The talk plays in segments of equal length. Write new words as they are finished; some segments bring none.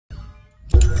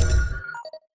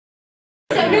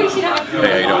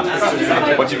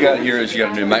What you've got here is you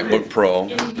got a new MacBook Pro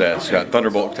that's got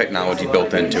Thunderbolt technology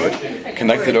built into it,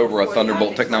 connected over a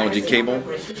Thunderbolt technology cable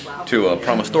to a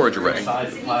Promise storage array.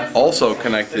 Also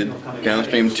connected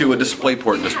downstream to a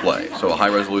DisplayPort display, so a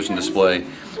high-resolution display.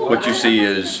 What you see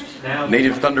is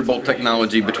native Thunderbolt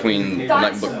technology between the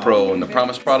MacBook Pro and the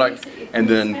Promise product, and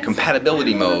then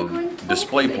compatibility mode,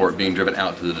 DisplayPort being driven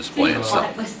out to the display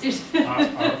itself.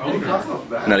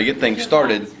 Now to get things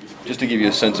started, just to give you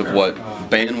a sense of what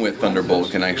bandwidth Thunderbolt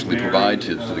can actually provide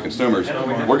to the consumers,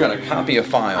 we're going to copy a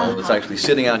file that's actually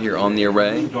sitting out here on the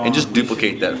array and just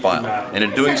duplicate that file. And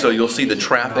in doing so, you'll see the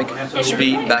traffic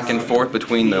speed back and forth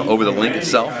between over the link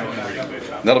itself.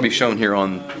 That'll be shown here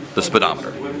on the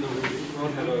speedometer.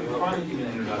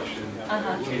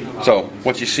 So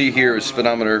what you see here is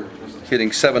speedometer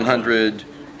hitting 700,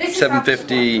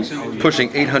 750,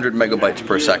 pushing 800 megabytes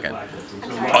per second.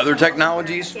 Other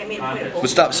technologies would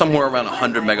stop somewhere around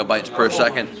 100 megabytes per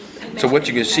second. So what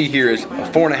you can see here is a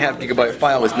 4.5 gigabyte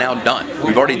file is now done.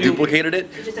 We've already duplicated it,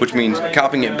 which means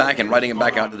copying it back and writing it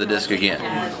back out to the disk again.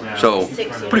 So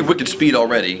pretty wicked speed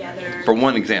already for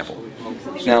one example.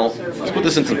 Now, let's put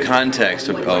this in some context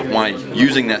of why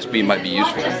using that speed might be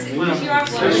useful.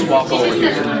 Let's swap over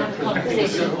here. I'm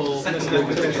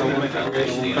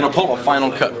going to pull up a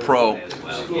Final Cut Pro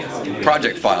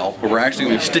project file where we're actually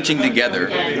going to be stitching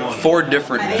together 4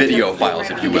 different video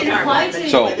files, if you will.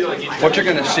 So, what you're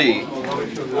going to see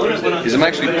is I'm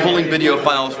actually pulling video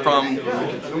files from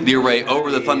the array over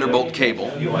the Thunderbolt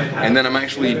cable, and then I'm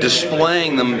actually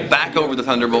displaying them back over the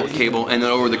Thunderbolt cable and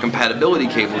then over the compatibility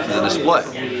cable to the display.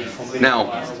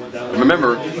 Now,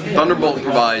 remember, Thunderbolt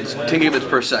provides 10 gigabits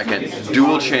per second,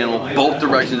 dual channel, both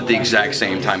directions at the exact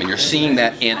same time, and you're seeing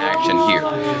that in action here.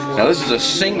 Now this is a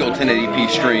single 1080p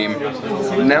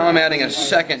stream. Now I'm adding a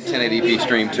second 1080p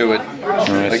stream to it.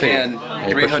 Again,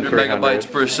 300 megabytes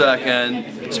per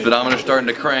second, speedometer starting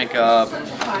to crank up.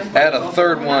 Add a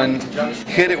third one,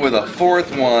 hit it with a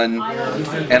fourth one,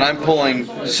 and I'm pulling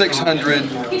 600,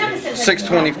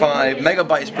 625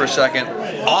 megabytes per second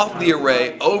off the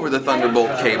array over the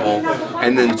Thunderbolt cable,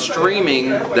 and then streaming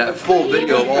that full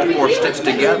video of all 4 stitched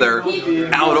together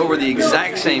out over the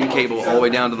exact same cable all the way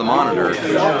down to the monitor.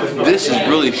 This is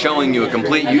really showing you a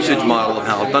complete usage model of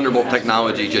how Thunderbolt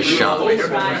technology just shines.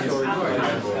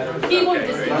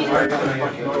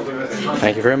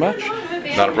 Thank you very much.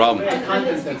 Not a problem.